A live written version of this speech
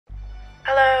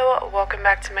y'all, welcome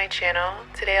back to my channel.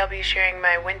 Today I'll be sharing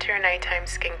my winter nighttime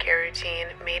skincare routine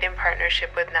made in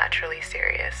partnership with Naturally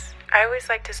Serious. I always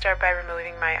like to start by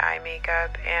removing my eye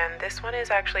makeup, and this one is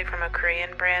actually from a Korean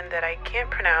brand that I can't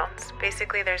pronounce.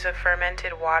 Basically there's a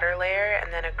fermented water layer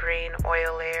and then a grain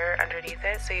oil layer underneath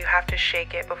it, so you have to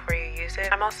shake it before you use it.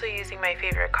 I'm also using my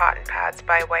favorite cotton pads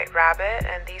by White Rabbit,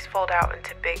 and these fold out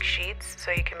into big sheets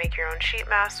so you can make your own sheet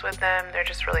masks with them. They're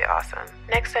just really awesome.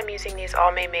 Next I'm using these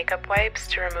Almay makeup wipes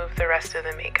to remove the rest of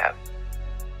the makeup.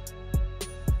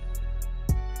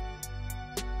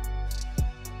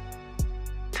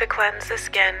 To cleanse the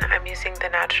skin, I'm using the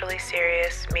Naturally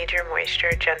Serious Major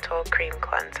Moisture Gentle Cream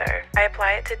Cleanser. I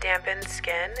apply it to dampen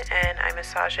skin and I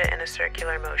massage it in a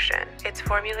circular motion. It's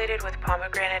formulated with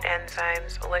pomegranate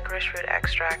enzymes, licorice root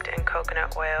extract, and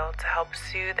coconut oil to help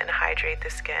soothe and hydrate the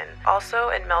skin. Also,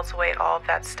 it melts away all of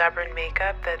that stubborn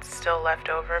makeup that's still left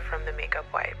over from the makeup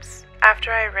wipes.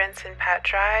 After I rinse and pat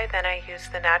dry, then I use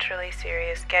the Naturally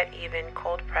Serious Get Even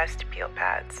Cold Pressed Peel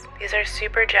Pads. These are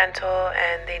super gentle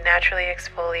and they naturally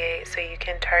exfoliate so you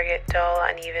can target dull,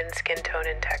 uneven skin tone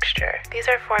and texture. These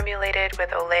are formulated with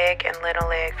oleic and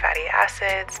linoleic fatty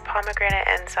acids, pomegranate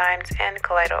enzymes, and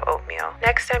kaleido oatmeal.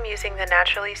 Next, I'm using the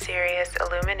Naturally Serious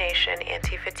Illumination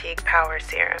Anti-Fatigue Power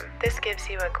Serum. This gives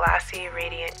you a glassy,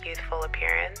 radiant, youthful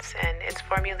appearance, and it's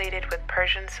formulated with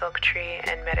Persian silk tree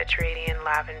and Mediterranean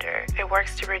lavender. It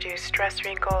works to reduce stress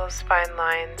wrinkles, fine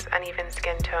lines, uneven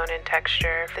skin tone, and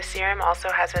texture. The serum also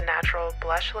has a natural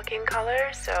blush-looking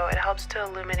color, so it helps to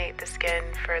illuminate the skin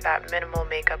for that minimal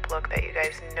makeup look that you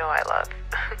guys know I love.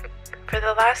 For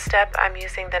the last step, I'm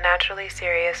using the Naturally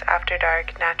Serious After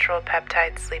Dark Natural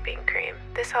Peptide Sleeping Cream.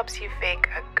 This helps you fake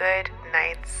a good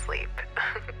night's sleep.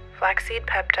 Flaxseed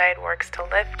peptide works to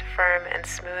lift, firm, and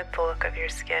smooth the look of your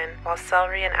skin, while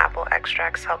celery and apple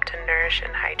extracts help to nourish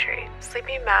and hydrate.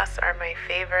 Sleeping masks are my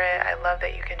favorite. I love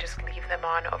that you can just leave them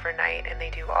on overnight and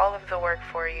they do all of the work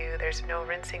for you. There's no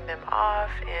rinsing them off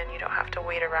and you don't have to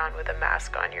wait around with a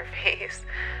mask on your face.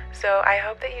 So I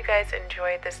hope that you guys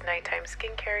enjoyed this nighttime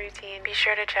skincare routine. Be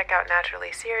sure to check out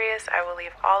Naturally Serious. I will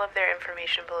leave all of their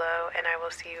information below and I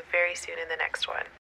will see you very soon in the next one.